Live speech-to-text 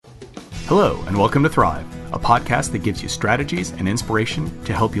Hello, and welcome to Thrive, a podcast that gives you strategies and inspiration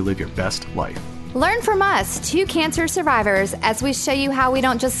to help you live your best life. Learn from us, two cancer survivors, as we show you how we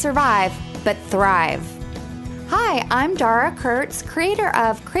don't just survive, but thrive. Hi, I'm Dara Kurtz, creator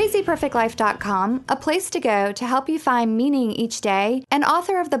of CrazyPerfectLife.com, a place to go to help you find meaning each day, and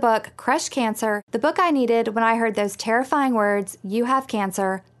author of the book Crush Cancer, the book I needed when I heard those terrifying words, "You have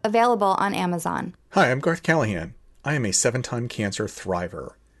cancer," available on Amazon. Hi, I'm Garth Callahan. I am a 7-time cancer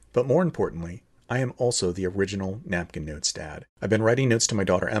thriver. But more importantly, I am also the original napkin notes dad. I've been writing notes to my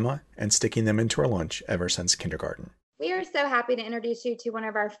daughter Emma and sticking them into her lunch ever since kindergarten. We are so happy to introduce you to one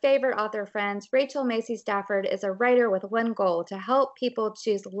of our favorite author friends. Rachel Macy Stafford is a writer with one goal: to help people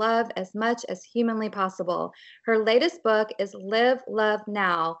choose love as much as humanly possible. Her latest book is Live, Love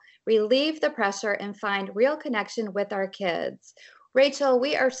Now, Relieve the Pressure and Find Real Connection with Our Kids. Rachel,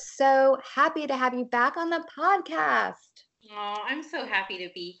 we are so happy to have you back on the podcast. Oh, I'm so happy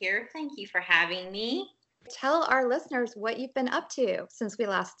to be here. Thank you for having me. Tell our listeners what you've been up to since we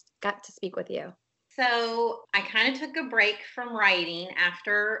last got to speak with you. So I kind of took a break from writing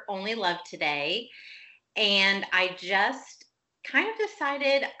after Only Love Today, and I just kind of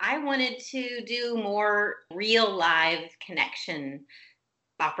decided I wanted to do more real live connection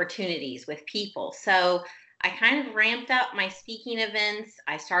opportunities with people. So I kind of ramped up my speaking events.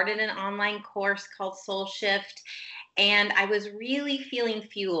 I started an online course called Soul Shift, and I was really feeling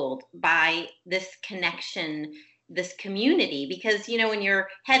fueled by this connection, this community, because, you know, when your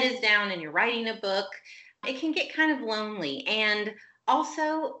head is down and you're writing a book, it can get kind of lonely. And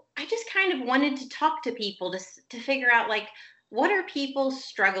also, I just kind of wanted to talk to people to figure out, like, what are people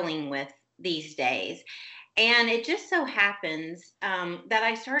struggling with these days? And it just so happens that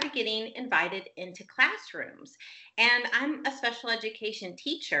I started getting invited into classrooms. And I'm a special education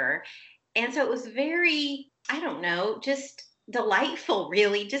teacher. And so it was very, I don't know, just delightful,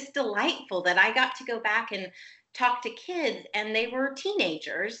 really, just delightful that I got to go back and talk to kids, and they were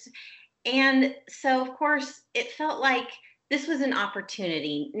teenagers. And so, of course, it felt like this was an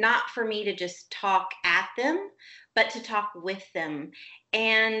opportunity, not for me to just talk at them, but to talk with them.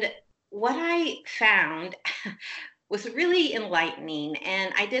 And what I found was really enlightening.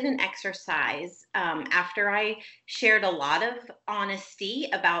 And I did an exercise after I shared a lot of honesty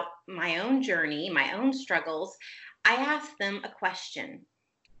about my own journey, my own struggles. I asked them a question.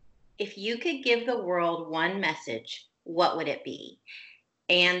 If you could give the world one message, what would it be?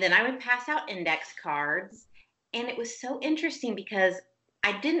 And then I would pass out index cards. And it was so interesting because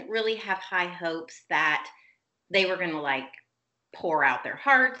I didn't really have high hopes that they were going to, like, pour out their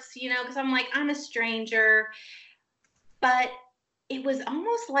hearts, you know, because I'm like, I'm a stranger. But it was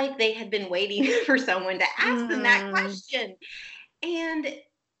almost like they had been waiting for someone to ask them that question. And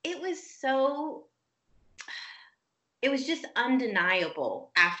it was just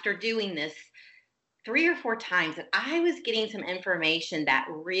undeniable after doing this 3 or 4 times that I was getting some information that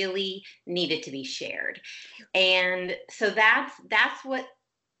really needed to be shared. And so that's what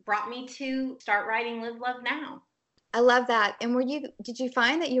brought me to start writing Live, Love Now. I love that. And did you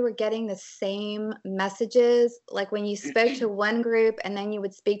find that you were getting the same messages? Like when you spoke to one group and then you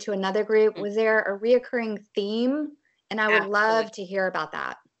would speak to another group, was there a reoccurring theme? And I would love to hear about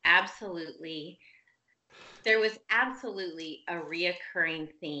that. Absolutely. There was absolutely a reoccurring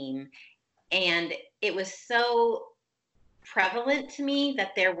theme. And it was so prevalent to me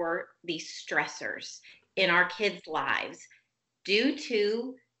that there were these stressors in our kids' lives due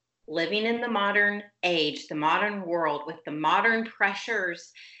to living in the modern age, the modern world, with the modern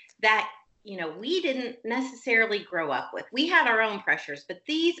pressures that, you know, we didn't necessarily grow up with. We had our own pressures, but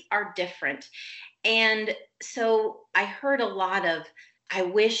these are different. And so I heard a lot of, I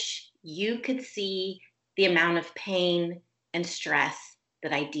wish you could see the amount of pain and stress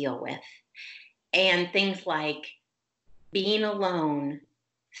that I deal with. And things like being alone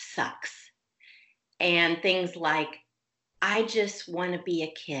sucks. And things like, I just want to be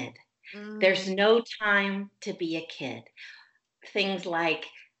a kid. There's no time to be a kid. Things like,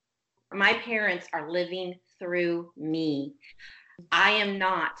 my parents are living through me. I am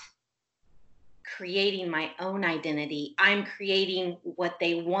not creating my own identity. I'm creating what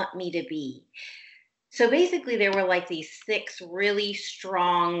they want me to be. So basically, there were like these 6 really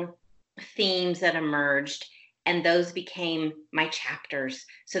strong themes that emerged, and those became my chapters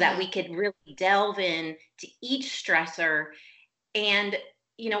so that we could really delve in to each stressor. And,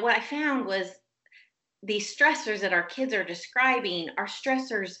 you know, what I found was these stressors that our kids are describing are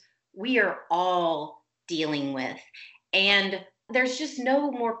stressors we are all dealing with. And there's just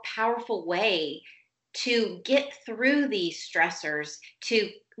no more powerful way to get through these stressors, to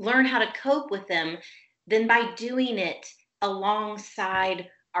learn how to cope with them, than by doing it alongside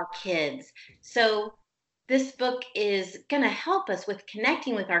our kids. So this book is going to help us with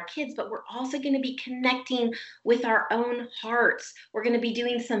connecting with our kids, but we're also going to be connecting with our own hearts. We're going to be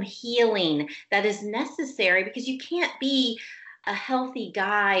doing some healing that is necessary, because you can't be a healthy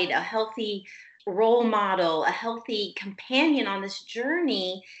guide, a healthy role model, a healthy companion on this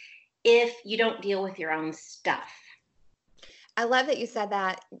journey if you don't deal with your own stuff. I love that you said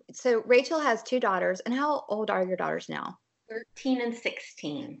that. So Rachel has 2 daughters. And how old are your daughters now? 13 and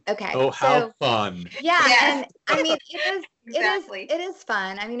 16. Okay. Oh, how fun. Yeah. Yes. And I mean, Exactly. it is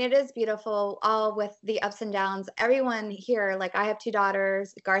fun. I mean, it is beautiful, all with the ups and downs. Everyone here, like I have 2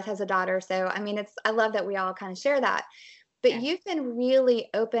 daughters, Garth has a daughter. So, I mean, I love that we all kind of share that. But Yeah. you've been really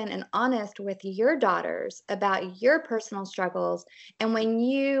open and honest with your daughters about your personal struggles. And when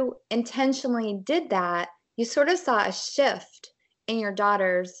you intentionally did that, you sort of saw a shift in your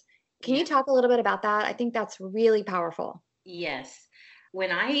daughters. Can you talk a little bit about that? I think that's really powerful. Yes.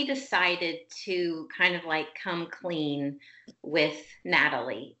 When I decided to kind of like come clean with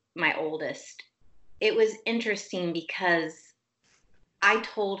Natalie, my oldest, it was interesting because I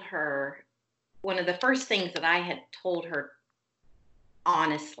told her, one of the first things that I had told her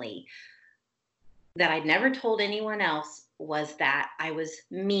honestly, that I'd never told anyone else, was that I was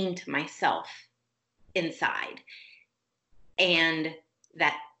mean to myself inside. And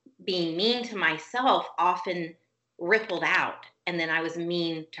that being mean to myself often rippled out, and then I was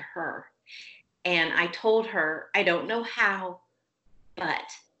mean to her. And I told her, I don't know how,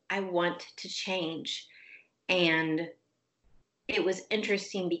 but I want to change. And it was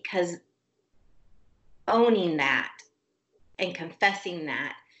interesting because owning that and confessing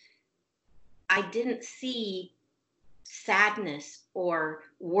that, I didn't see sadness or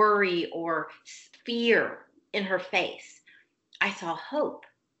worry or fear in her face. I saw hope.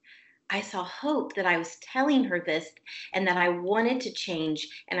 I saw hope that I was telling her this and that I wanted to change.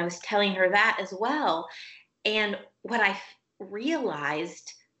 And I was telling her that as well. And what I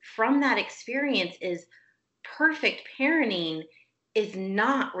realized from that experience is perfect parenting is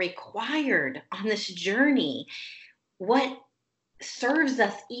not required on this journey. What serves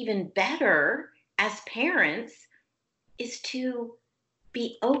us even better as parents is to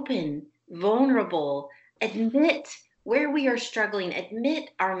be open, vulnerable, admit where we are struggling, admit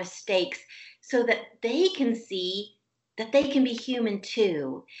our mistakes, so that they can see that they can be human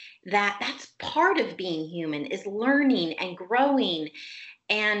too. That's part of being human, is learning and growing.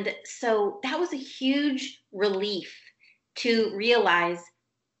 And so that was a huge relief to realize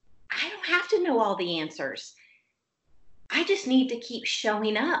I don't have to know all the answers. I just need to keep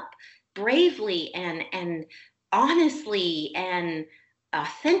showing up bravely and honestly and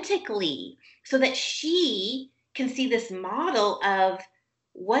authentically, so that she can see this model of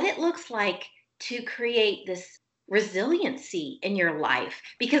what it looks like to create this resiliency in your life.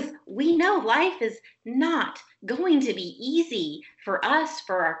 Because we know life is not going to be easy for us,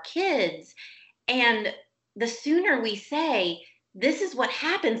 for our kids. And the sooner we say, this is what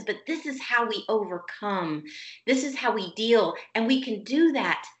happens, but this is how we overcome. This is how we deal. And we can do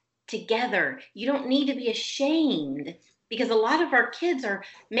that together. You don't need to be ashamed, because a lot of our kids are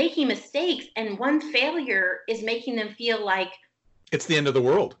making mistakes, and one failure is making them feel like it's the end of the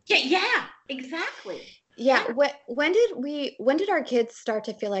world. Yeah, exactly. Yeah. When did our kids start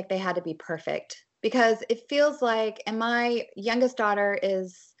to feel like they had to be perfect? Because it feels like, and my youngest daughter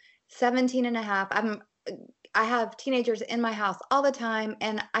is 17 and a half. I have teenagers in my house all the time,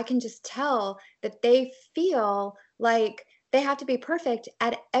 and I can just tell that they feel like they have to be perfect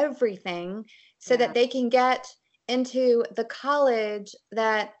at everything so that they can get into the college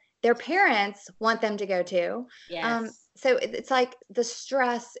that their parents want them to go to. Yes. So it's like the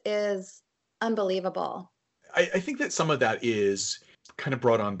stress is unbelievable. I think that some of that is kind of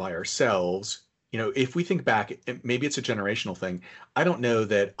brought on by ourselves. You know, if we think back, maybe it's a generational thing. I don't know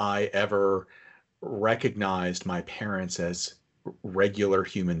that I ever recognized my parents as regular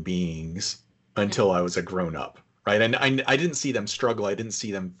human beings until I was a grown up, right? And I didn't see them struggle. I didn't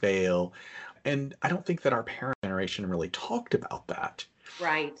see them fail. And I don't think that our parent generation really talked about that.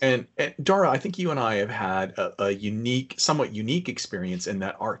 Right. And Dara, I think you and I have had a somewhat unique experience in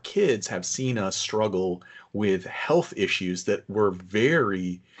that our kids have seen us struggle with health issues that were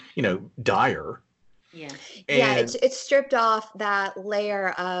very, dire. Yeah. It's stripped off that layer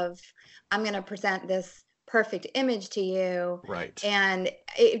of, I'm going to present this perfect image to you. Right. And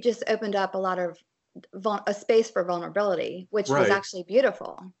it just opened up a lot of a space for vulnerability, which was actually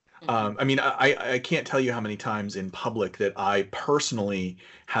beautiful. I mean, I can't tell you how many times in public that I personally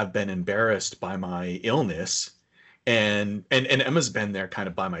have been embarrassed by my illness, and Emma's been there kind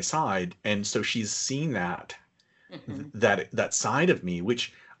of by my side. And so she's seen that that side of me,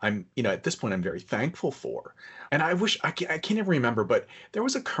 which I'm, at this point, I'm very thankful for. And I wish I can't even remember, but there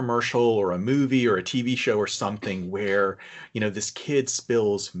was a commercial or a movie or a TV show or something where, this kid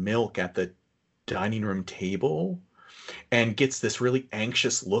spills milk at the dining room table and gets this really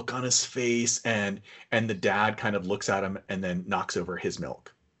anxious look on his face, and the dad kind of looks at him and then knocks over his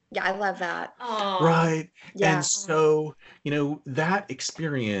milk. Yeah, I love that. Oh, Right. Yeah. And so, that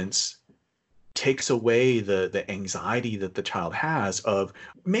experience takes away the anxiety that the child has of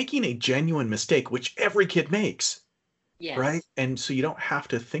making a genuine mistake, which every kid makes. yes. Right. And so you don't have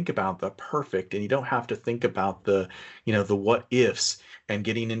to think about the perfect, and you don't have to think about the what ifs and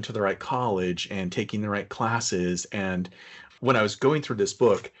getting into the right college and taking the right classes. And when I was going through this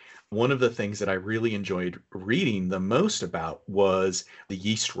book, one of the things that I really enjoyed reading the most about was the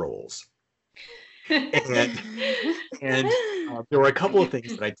yeast rolls. And there were a couple of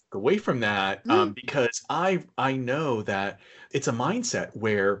things that I took away from that, because I know that it's a mindset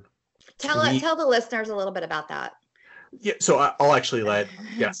where Tell the listeners a little bit about that. Yeah, so I'll actually let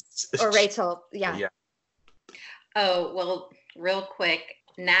or Rachel. Yeah. Yeah. Oh, well, real quick,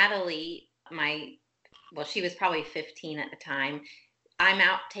 Natalie, she was probably 15 at the time. I'm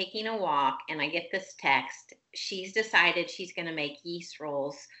out taking a walk and I get this text. She's decided she's going to make yeast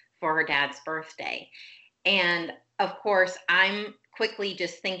rolls for her dad's birthday. And of course, I'm quickly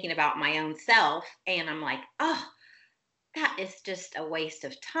just thinking about my own self, and I'm like, oh, that is just a waste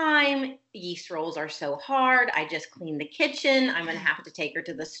of time. Yeast rolls are so hard. I just cleaned the kitchen. I'm going to have to take her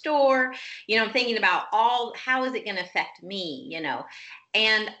to the store. I'm thinking about how is it going to affect me,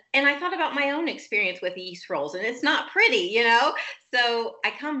 And I thought about my own experience with yeast rolls, and it's not pretty, So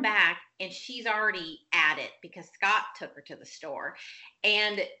I come back and she's already at it because Scott took her to the store,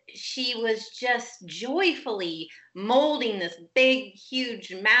 and she was just joyfully molding this big,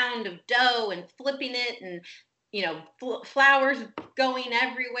 huge mound of dough and flipping it, and flowers going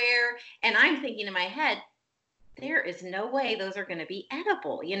everywhere. And I'm thinking in my head, there is no way those are going to be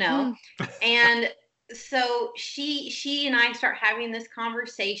edible, And so she and I start having this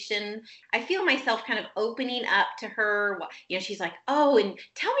conversation. I feel myself kind of opening up to her. She's like, oh, and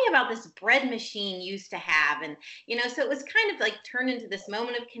tell me about this bread machine you used to have. And, so it was kind of like turned into this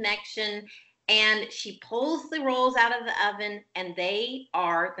moment of connection. And she pulls the rolls out of the oven, and they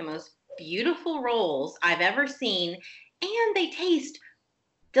are the most beautiful rolls I've ever seen, and they taste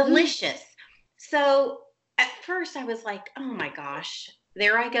delicious. So at first I was like, oh my gosh,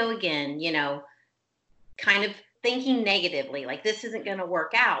 there I go again, kind of thinking negatively, like this isn't going to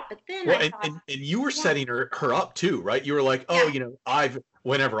work out. But then and you were setting her up too, right? You were like, oh,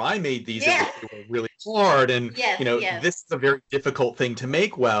 whenever I made these, it was really hard, and this is a very difficult thing to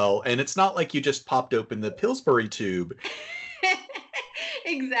make well, and it's not like you just popped open the Pillsbury tube.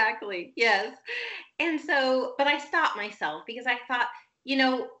 Exactly. Yes. And so, but I stopped myself because I thought,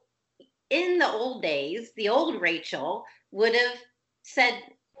 in the old days, the old Rachel would have said,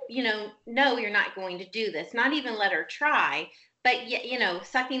 no, you're not going to do this. Not even let her try, but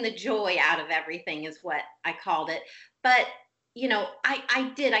sucking the joy out of everything is what I called it. But,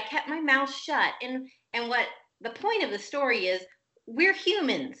 I did, I kept my mouth shut. And what the point of the story is, we're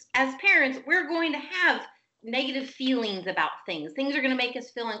humans. As parents, we're going to have negative feelings about things. Things are going to make us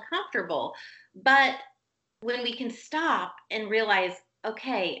feel uncomfortable. But when we can stop and realize,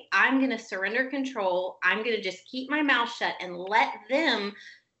 okay, I'm going to surrender control. I'm going to just keep my mouth shut and let them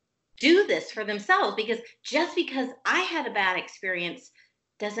do this for themselves, because just because I had a bad experience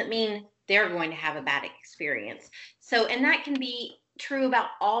doesn't mean they're going to have a bad experience. So, and that can be true about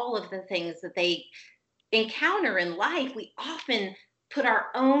all of the things that they encounter in life. We often put our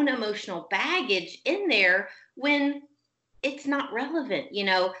own emotional baggage in there when it's not relevant.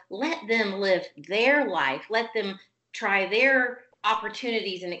 Let them live their life. Let them try their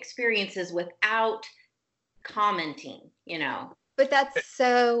opportunities and experiences without commenting, But that's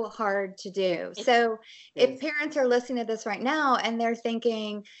so hard to do. So if parents are listening to this right now and they're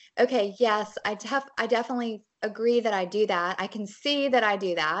thinking, okay, yes, I definitely agree that I do that. I can see that I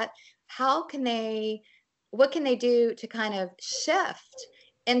do that. What can they do to kind of shift?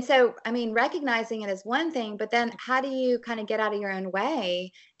 And so, recognizing it is one thing, but then how do you kind of get out of your own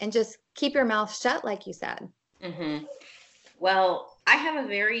way and just keep your mouth shut, like you said? Mm-hmm. Well, I have a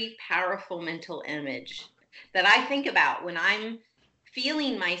very powerful mental image that I think about when I'm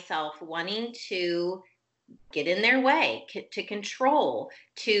feeling myself wanting to get in their way, to control,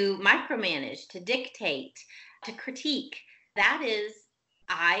 to micromanage, to dictate, to critique. That is,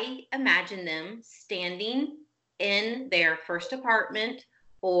 I imagine them standing in their first apartment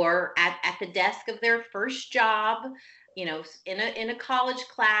or at the desk of their first job, in a college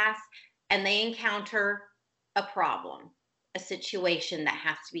class, and they encounter a problem, a situation that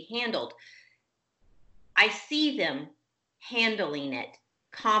has to be handled, I see them handling it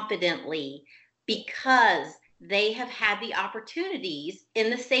competently because they have had the opportunities in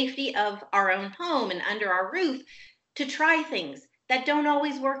the safety of our own home and under our roof to try things that don't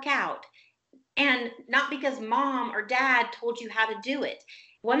always work out. And not because mom or dad told you how to do it.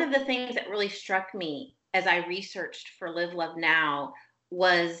 One of the things that really struck me as I researched for Live Love Now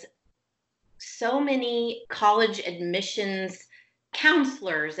was so many college admissions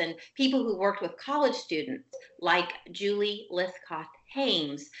counselors and people who worked with college students, like Julie Lythcott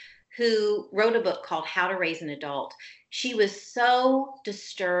Hames, who wrote a book called How to Raise an Adult. She was so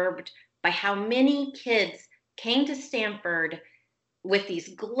disturbed by how many kids came to Stanford with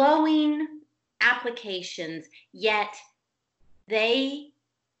these glowing applications, yet they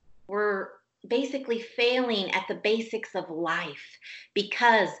were basically failing at the basics of life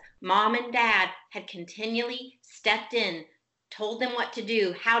because mom and dad had continually stepped in, told them what to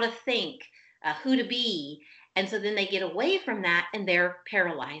do, how to think, who to be. And so then they get away from that and they're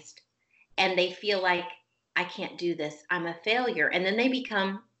paralyzed and they feel like, I can't do this, I'm a failure. And then they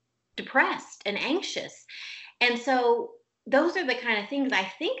become depressed and anxious. And so those are the kind of things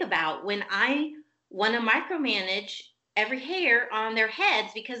I think about when I want to micromanage every hair on their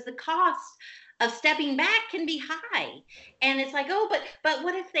heads, because the cost of stepping back can be high. And it's like, oh, but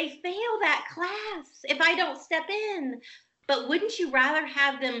what if they fail that class if I don't step in? But wouldn't you rather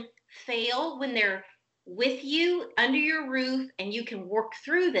have them fail when they're with you under your roof and you can work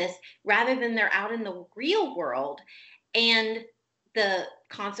through this, rather than they're out in the real world and the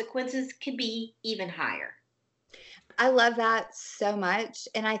consequences could be even higher? I love that so much.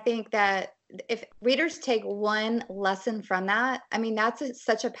 And I think that if readers take one lesson from that, I mean,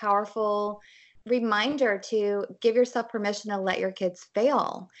 such a powerful reminder to give yourself permission to let your kids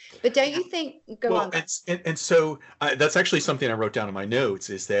fail. But don't you think, go on. And so that's actually something I wrote down in my notes,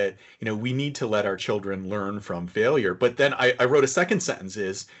 is that, we need to let our children learn from failure. But then I wrote a second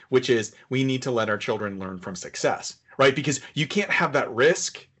sentence, which is we need to let our children learn from success, right? Because you can't have that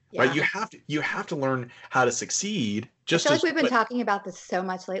risk. Yeah. Right, you have to learn how to succeed. I feel like we've been talking about this so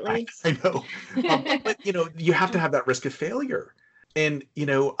much lately. I know, but you have to have that risk of failure. And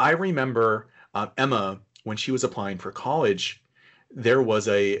I remember Emma, when she was applying for college, there was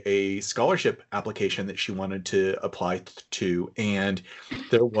a scholarship application that she wanted to apply to, and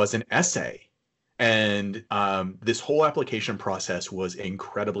there was an essay. And this whole application process was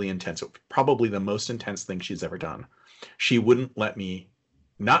incredibly intense. Probably the most intense thing she's ever done. She wouldn't let me.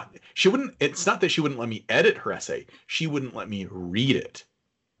 It's not that she wouldn't let me edit her essay. She wouldn't let me read it.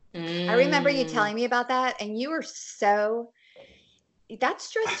 I remember you telling me about that, and you were that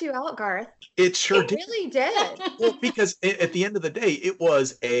stressed you out, Garth. It sure did. It really did. Well, because at the end of the day, it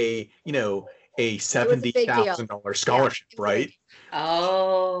was a $70,000 scholarship, yeah, right?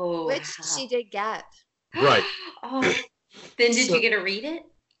 Oh, which she did get. Right. Oh, then did you get to read it?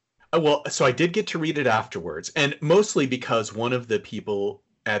 Well, so I did get to read it afterwards, and mostly because one of the people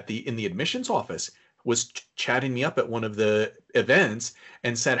in the admissions office was chatting me up at one of the events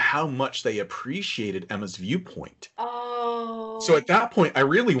and said how much they appreciated Emma's viewpoint. Oh. So at that point, I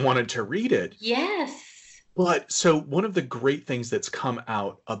really wanted to read it. Yes. But so one of the great things that's come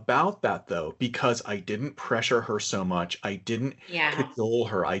out about that, though, because I didn't pressure her so much, I didn't cajole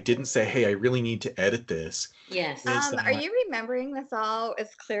her, I didn't say, hey, I really need to edit this. Yes. Are you remembering this all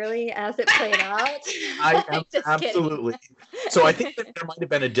as clearly as it played out? I am absolutely. So I think that there might have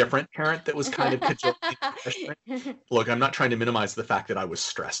been a different parent that was kind of cajoling. Look, I'm not trying to minimize the fact that I was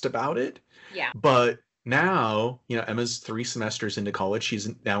stressed about it. Yeah. But now, Emma's 3 semesters into college. She's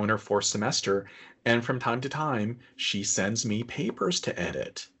now in her 4th semester. And from time to time, she sends me papers to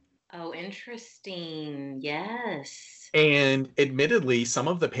edit. Oh, interesting. Yes. And admittedly, some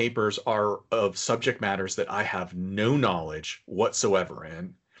of the papers are of subject matters that I have no knowledge whatsoever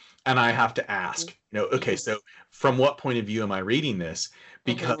in. And I have to ask, okay, so from what point of view am I reading this?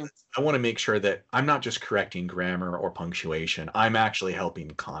 Because I want to make sure that I'm not just correcting grammar or punctuation. I'm actually helping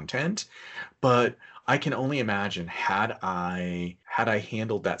content. But I can only imagine had I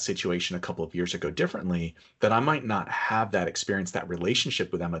handled that situation a couple of years ago differently, that I might not have that experience, that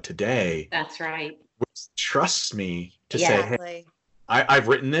relationship with Emma today. That's right. Which trusts me to say, hey, I've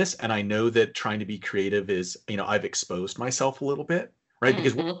written this, and I know that trying to be creative is, I've exposed myself a little bit, right?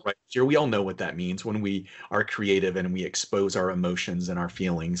 Because right here, we all know what that means when we are creative and we expose our emotions and our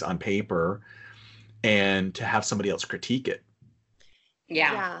feelings on paper, and to have somebody else critique it.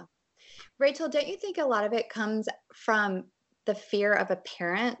 Yeah. Rachel, don't you think a lot of it comes from the fear of a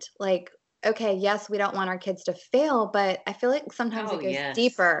parent, like okay, yes, we don't want our kids to fail, but I feel like sometimes Oh, it goes yes.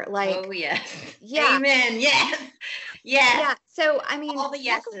 deeper. Like, Oh, yes. yeah, Amen. Yes. yeah. Yes. So, I mean, All the talk a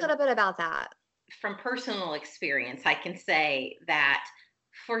yeses. little bit about that. From personal experience, I can say that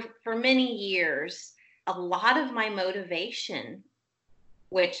for many years, a lot of my motivation,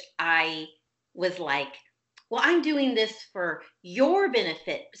 which I was like, well, I'm doing this for your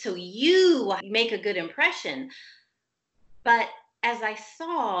benefit, so you make a good impression. But as I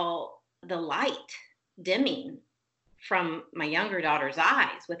saw the light dimming from my younger daughter's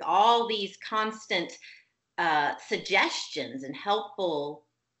eyes with all these constant suggestions and helpful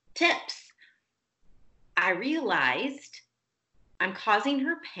tips, I realized I'm causing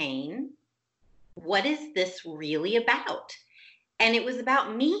her pain. What is this really about? And it was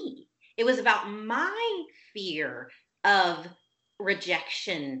about me. It was about my fear of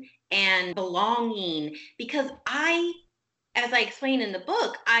rejection and belonging because as I explained in the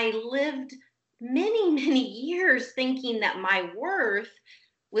book, I lived many, many years thinking that my worth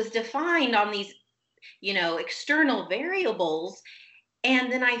was defined on these, external variables.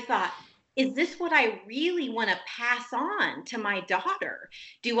 And then I thought, is this what I really want to pass on to my daughter?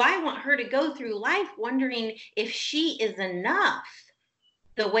 Do I want her to go through life wondering if she is enough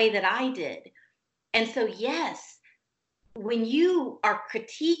the way that I did? And so, yes, when you are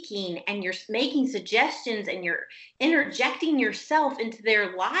critiquing and you're making suggestions and you're interjecting yourself into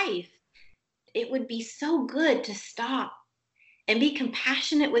their life, it would be so good to stop and be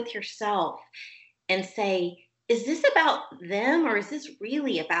compassionate with yourself and say, is this about them or is this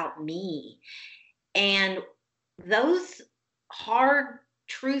really about me? And those hard,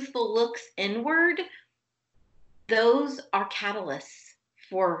 truthful looks inward, those are catalysts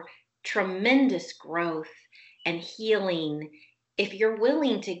for tremendous growth and healing if you're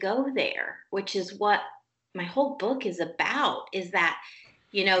willing to go there, which is what my whole book is about, is that,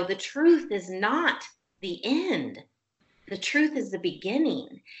 the truth is not the end. The truth is the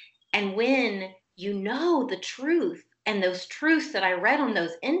beginning. And when you know the truth, and those truths that I read on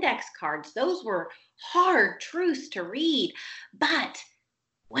those index cards, those were hard truths to read. But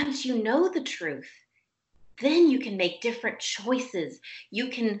once you know the truth, then you can make different choices. You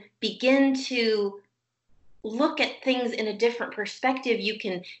can begin to look at things in a different perspective. You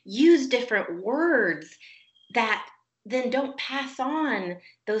can use different words that then don't pass on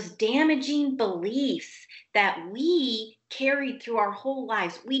those damaging beliefs that we carried through our whole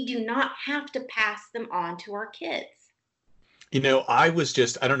lives. We do not have to pass them on to our kids. I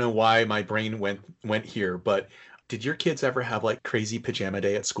don't know why my brain went here, but did your kids ever have like crazy pajama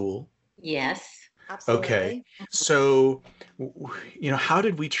day at school? Yes. Okay. Absolutely. So, how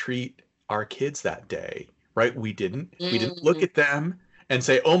did we treat our kids that day? Right? We didn't look Mm, at them and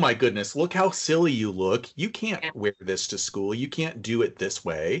say, "Oh my goodness, look how silly you look. You can't yeah. wear this to school. You can't do it this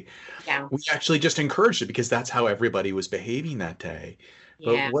way." Yeah. We actually just encouraged it because that's how everybody was behaving that day.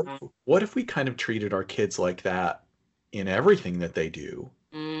 But Yeah. what if we kind of treated our kids like that in everything that they do?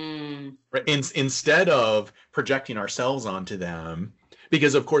 Mm. Right? Instead of projecting ourselves onto them,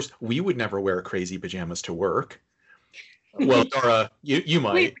 because of course we would never wear crazy pajamas to work. Well, Dara, you We-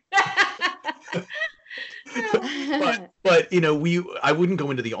 might, but I wouldn't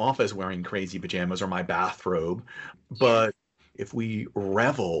go into the office wearing crazy pajamas or my bathrobe. Yes. But if we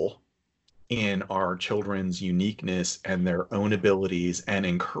revel in our children's uniqueness and their own abilities and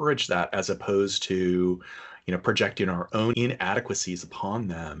encourage that as opposed to, projecting our own inadequacies upon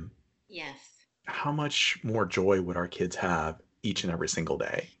them, Yes. how much more joy would our kids have each and every single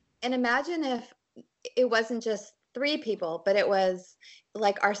day? And imagine if it wasn't just three people, but it was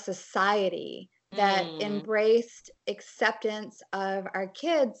like our society that Mm. embraced acceptance of our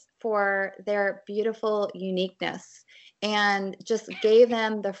kids for their beautiful uniqueness and just gave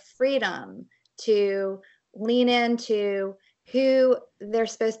them the freedom to lean into who they're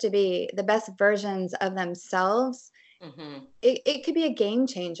supposed to be, the best versions of themselves. Hmm. It could be a game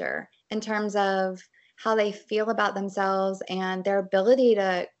changer in terms of how they feel about themselves and their ability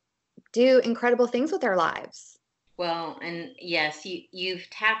to do incredible things with their lives. Well, and yes, you've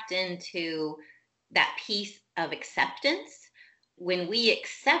tapped into that piece of acceptance. When we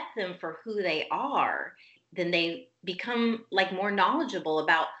accept them for who they are, then they become like more knowledgeable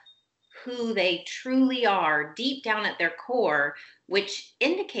about who they truly are deep down at their core, which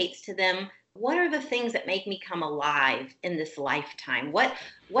indicates to them what are the things that make me come alive in this lifetime? What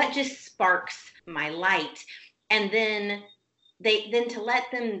just sparks my light? And then to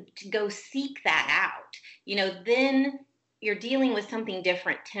let them to go seek that out, then you're dealing with something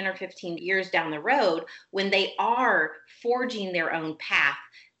different 10 or 15 years down the road when they are forging their own path,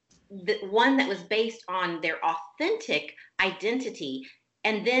 the one that was based on their authentic identity,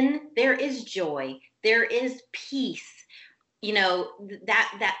 And then there is joy. There is peace. You know,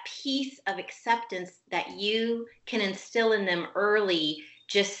 that piece of acceptance that you can instill in them early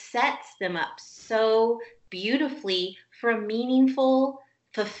just sets them up so beautifully for a meaningful,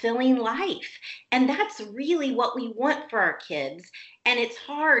 fulfilling life. And that's really what we want for our kids. And it's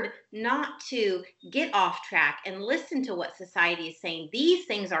hard not to get off track and listen to what society is saying. These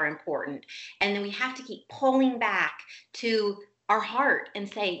things are important. And then we have to keep pulling back to our heart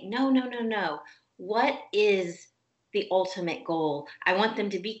and say, no, no, no, no. What is the ultimate goal? I want them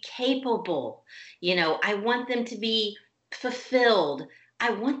to be capable. You know, I want them to be fulfilled. I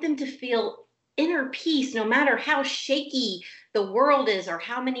want them to feel inner peace, no matter how shaky the world is or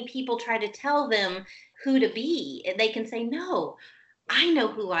how many people try to tell them who to be. They can say, no, I know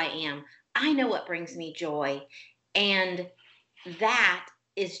who I am. I know what brings me joy. And that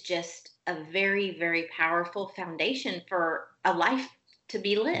is just a very, very powerful foundation for a life to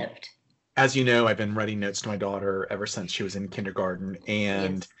be lived. As you know, I've been writing notes to my daughter ever since she was in kindergarten,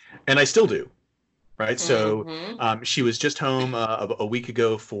 and Yes. I still do. Right. So Mm-hmm. she was just home a week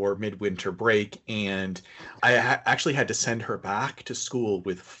ago for midwinter break, and I actually had to send her back to school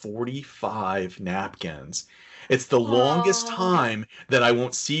with 45 napkins. It's the longest Oh, time that I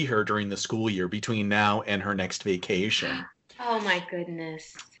won't see her during the school year between now and her next vacation. oh my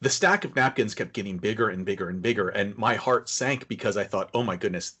goodness. The stack of napkins kept getting bigger and bigger and bigger, and my heart sank because I thought, oh my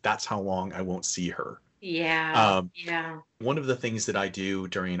goodness, that's how long I won't see her. Yeah, Um, yeah. One of the things that I do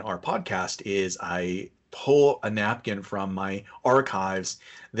during our podcast is I pull a napkin from my archives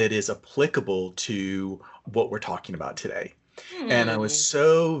that is applicable to what we're talking about today. And I was Hmm.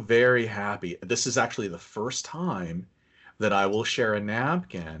 so very happy. This is actually the first time that I will share a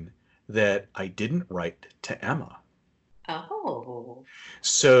napkin that I didn't write to Emma. Oh.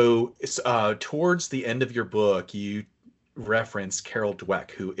 So, towards the end of your book, you reference Carol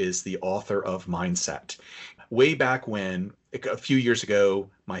Dweck, who is the author of Mindset. Way back when, a few years ago,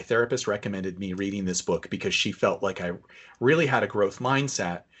 my therapist recommended me reading this book because she felt like I really had a growth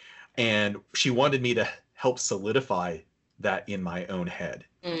mindset, and she wanted me to help solidify that in my own head.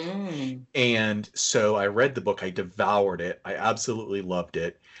 Mm. And so I read the book, I devoured it, I absolutely loved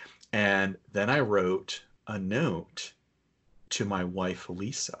it. And then I wrote a note to my wife,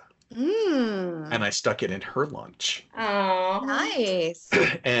 Lisa, and Mm, I stuck it in her lunch. Oh. nice.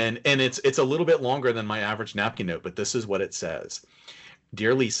 And it's a little bit longer than my average napkin note, but this is what it says.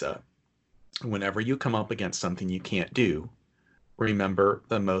 Dear Lisa, whenever you come up against something you can't do, remember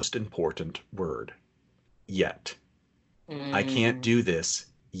the most important word, yet. I can't Mm. do this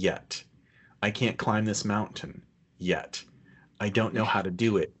yet. I can't climb this mountain yet. I don't know how to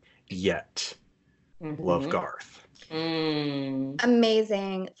do it yet. Love, Mm-hmm. Garth. Mm.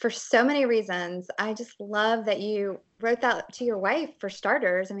 Amazing for so many reasons. I just love that you wrote that to your wife for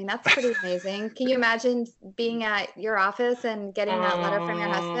starters. I mean, that's pretty amazing. Can you imagine being at your office and getting that letter from your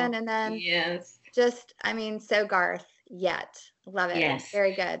husband Oh, and then yes. just, I mean, so Garth, yet. Love it. Yes.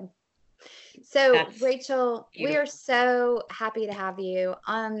 Very good. So, That's Rachel, we are beautiful. so happy to have you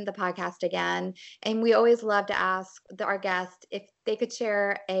on the podcast again. And we always love to ask our guests if they could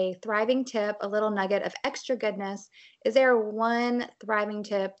share a thriving tip, a little nugget of extra goodness. Is there one thriving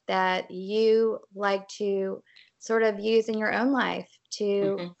tip that you like to sort of use in your own life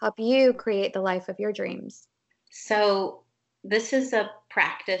to Hmm. help you create the life of your dreams? So this is a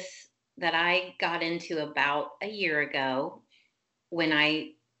practice that I got into about a year ago when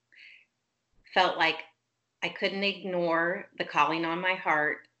I felt like I couldn't ignore the calling on my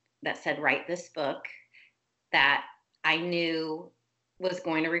heart that said, write this book, that I knew was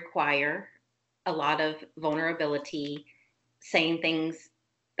going to require a lot of vulnerability, saying things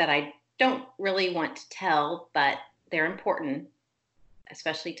that I don't really want to tell, but they're important,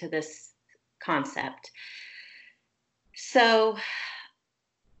 especially to this concept. So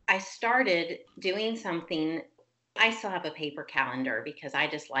I started doing something. I still have a paper calendar because I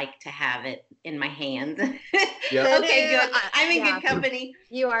just like to have it in my hands. Yep. So do Okay, good. I'm in yeah, good company.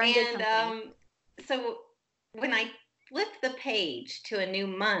 you are in good And company. so when I flip the page to a new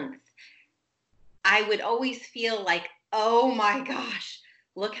month, I would always feel like, oh my gosh,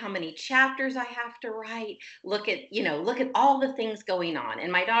 look how many chapters I have to write. Look at all the things going on.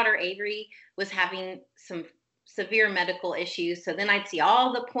 And my daughter Avery was having some severe medical issues. So then I'd see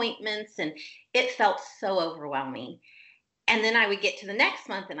all the appointments and it felt so overwhelming. And then I would get to the next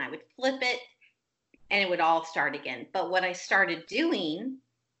month and I would flip it and it would all start again. But what I started doing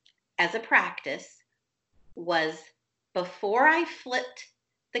as a practice was before I flipped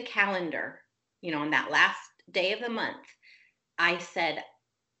the calendar, on that last day of the month, I said,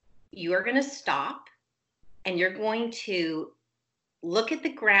 you are going to stop and you're going to look at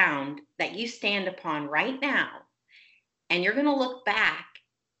the ground that you stand upon right now, and you're going to look back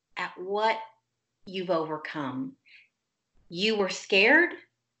at what you've overcome. You were scared,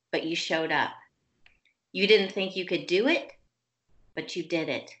 but you showed up. You didn't think you could do it, but you did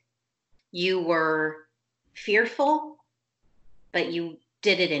it. You were fearful, but you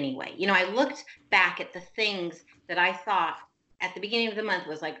did it anyway. I looked back at the things that I thought at the beginning of the month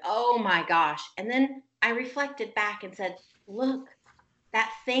was like, oh my gosh. And then I reflected back and said, look,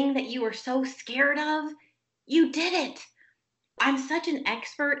 that thing that you were so scared of, you did it. I'm such an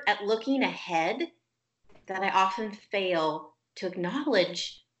expert at looking ahead that I often fail to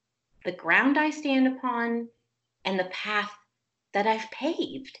acknowledge the ground I stand upon and the path that I've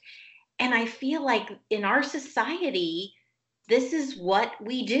paved. And I feel like in our society, this is what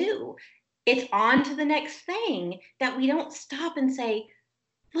we do. It's on to the next thing, that we don't stop and say,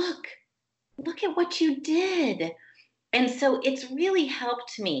 look at what you did. And so it's really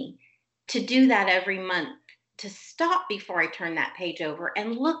helped me to do that every month, to stop before I turn that page over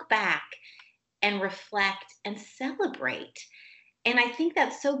and look back and reflect and celebrate. And I think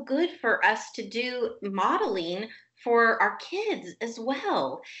that's so good for us to do, modeling for our kids as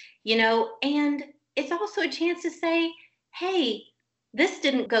well, and it's also a chance to say, hey, this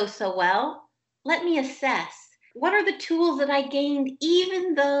didn't go so well. Let me assess. What are the tools that I gained,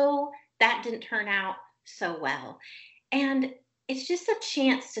 even though that didn't turn out so well? And it's just a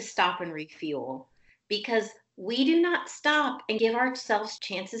chance to stop and refuel, because we do not stop and give ourselves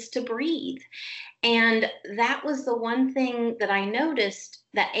chances to breathe. And that was the one thing that I noticed,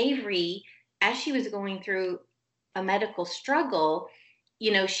 that Avery, as she was going through a medical struggle,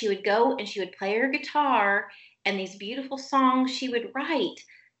 she would go and she would play her guitar, and these beautiful songs she would write,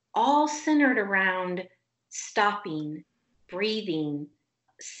 all centered around stopping, breathing,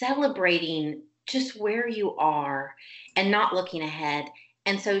 celebrating just where you are and not looking ahead.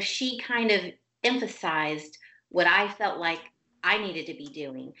 And so she kind of emphasized what I felt like I needed to be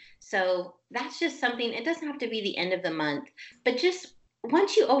doing. So that's just something, it doesn't have to be the end of the month, but just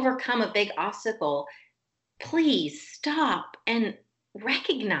once you overcome a big obstacle, please stop and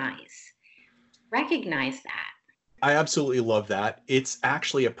recognize that. I absolutely love that. It's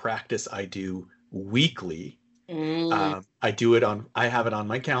actually a practice I do weekly. I have it on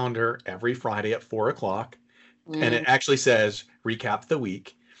my calendar every Friday at 4:00. And it actually says recap the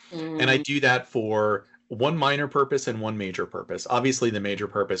week. And I do that for one minor purpose and one major purpose. Obviously, the major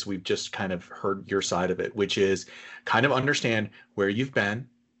purpose, we've just kind of heard your side of it, which is kind of understand where you've been,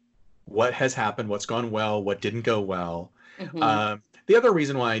 what has happened, what's gone well, what didn't go well. The other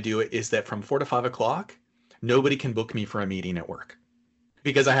reason why I do it is that from 4 to 5 o'clock, nobody can book me for a meeting at work,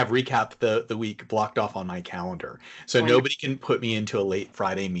 because I have recap the week blocked off on my calendar. So nobody can put me into a late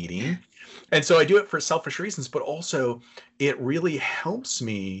Friday meeting. And so I do it for selfish reasons, but also it really helps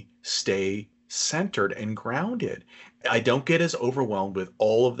me stay centered and grounded. I don't get as overwhelmed with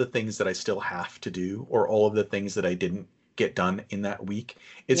all of the things that I still have to do, or all of the things that I didn't get done in that week.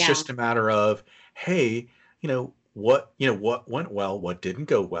 It's just a matter of, hey, what went well, what didn't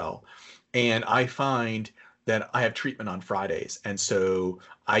go well. And I find that I have treatment on Fridays. And so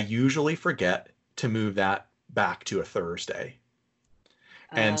I usually forget to move that back to a Thursday.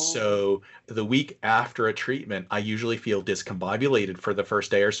 And so the week after a treatment, I usually feel discombobulated for the first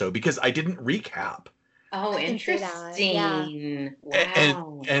day or so, because I didn't recap. Oh, interesting. Yeah.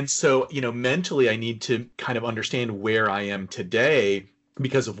 Wow. And so, mentally I need to kind of understand where I am today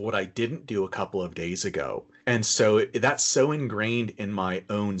because of what I didn't do a couple of days ago. And so that's so ingrained in my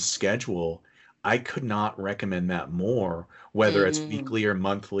own schedule. I could not recommend that more, whether it's weekly or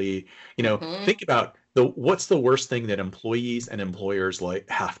monthly. Think about what's the worst thing that employees and employers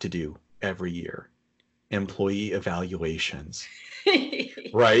have to do every year? Employee evaluations.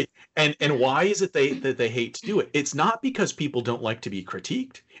 Right? And why is it that they hate to do it? It's not because people don't like to be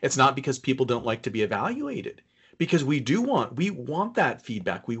critiqued. It's not because people don't like to be evaluated. Because we want that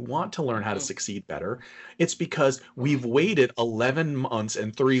feedback. We want to learn how to succeed better. It's because we've waited 11 months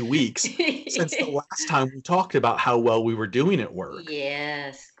and 3 weeks since the last time we talked about how well we were doing at work.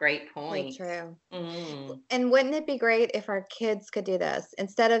 Yes, great point. So true. And wouldn't it be great if our kids could do this?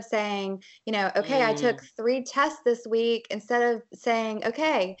 Instead of saying, okay, I took 3 tests this week, instead of saying,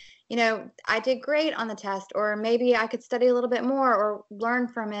 okay, I did great on the test, or maybe I could study a little bit more or learn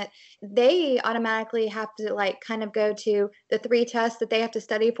from it. They automatically have to kind of go to the 3 tests that they have to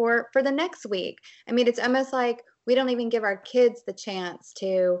study for the next week. I mean, it's almost like we don't even give our kids the chance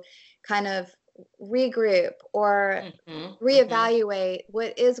to kind of regroup or Mm-hmm. reevaluate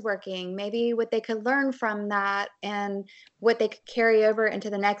what is working, maybe what they could learn from that and what they could carry over into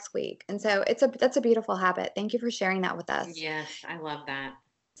the next week. And so that's a beautiful habit. Thank you for sharing that with us. Yes, I love that.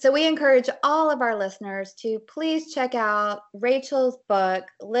 So we encourage all of our listeners to please check out Rachel's book,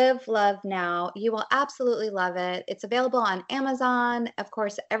 Live, Love, Now. You will absolutely love it. It's available on Amazon. Of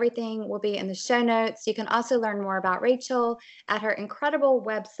course, everything will be in the show notes. You can also learn more about Rachel at her incredible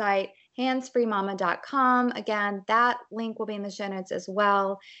website, handsfreemama.com. Again, that link will be in the show notes as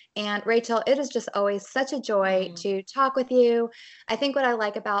well. And Rachel, it is just always such a joy to talk with you. I think what I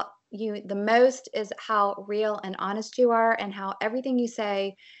like about you the most is how real and honest you are, and how everything you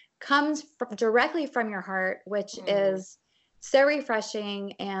say comes directly from your heart, which is so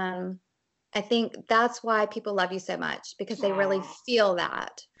refreshing. And I think that's why people love you so much, because they really feel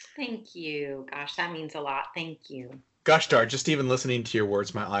that. Thank you. Gosh, that means a lot. Thank you. Gosh, Dar, just even listening to your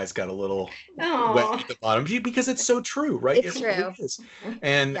words, my eyes got a little wet at the bottom, because it's so true, right? It's true. Really is.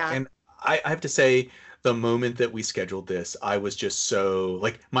 And I have to say, the moment that we scheduled this, I was just so,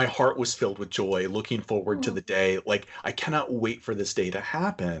 like, my heart was filled with joy, looking forward to the day. Like, I cannot wait for this day to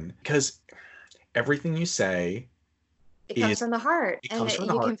happen, because everything you say, it comes from the heart. It comes from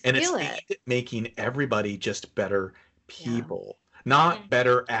the heart, and it's making everybody just better people, not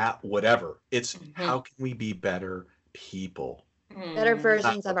better at whatever. It's how can we be better people, better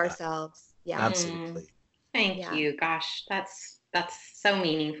versions of ourselves. Yeah, absolutely. Thank you. Gosh, that's so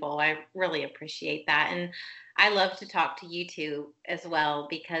meaningful. I really appreciate that. And I love to talk to you two as well,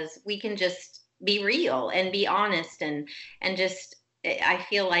 because we can just be real and be honest and just, I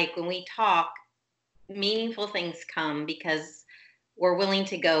feel like when we talk, meaningful things come because we're willing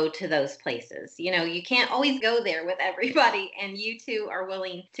to go to those places. You know, you can't always go there with everybody, and you two are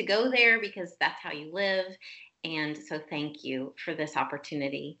willing to go there because that's how you live. And so thank you for this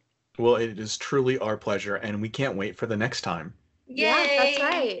opportunity. Well, it is truly our pleasure, and we can't wait for the next time. Yay! Yeah, that's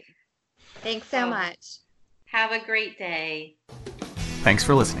right. Thanks so much. Have a great day. Thanks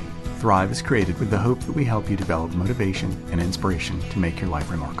for listening. Thrive is created with the hope that we help you develop motivation and inspiration to make your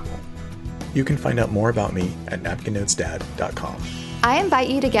life remarkable. You can find out more about me at napkinnotesdad.com. I invite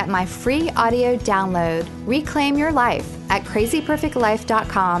you to get my free audio download, Reclaim Your Life, at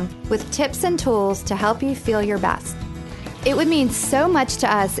crazyperfectlife.com, with tips and tools to help you feel your best. It would mean so much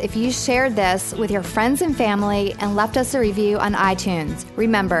to us if you shared this with your friends and family and left us a review on iTunes.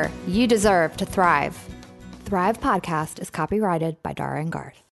 Remember, you deserve to thrive. Thrive Podcast is copyrighted by Dara and Garth.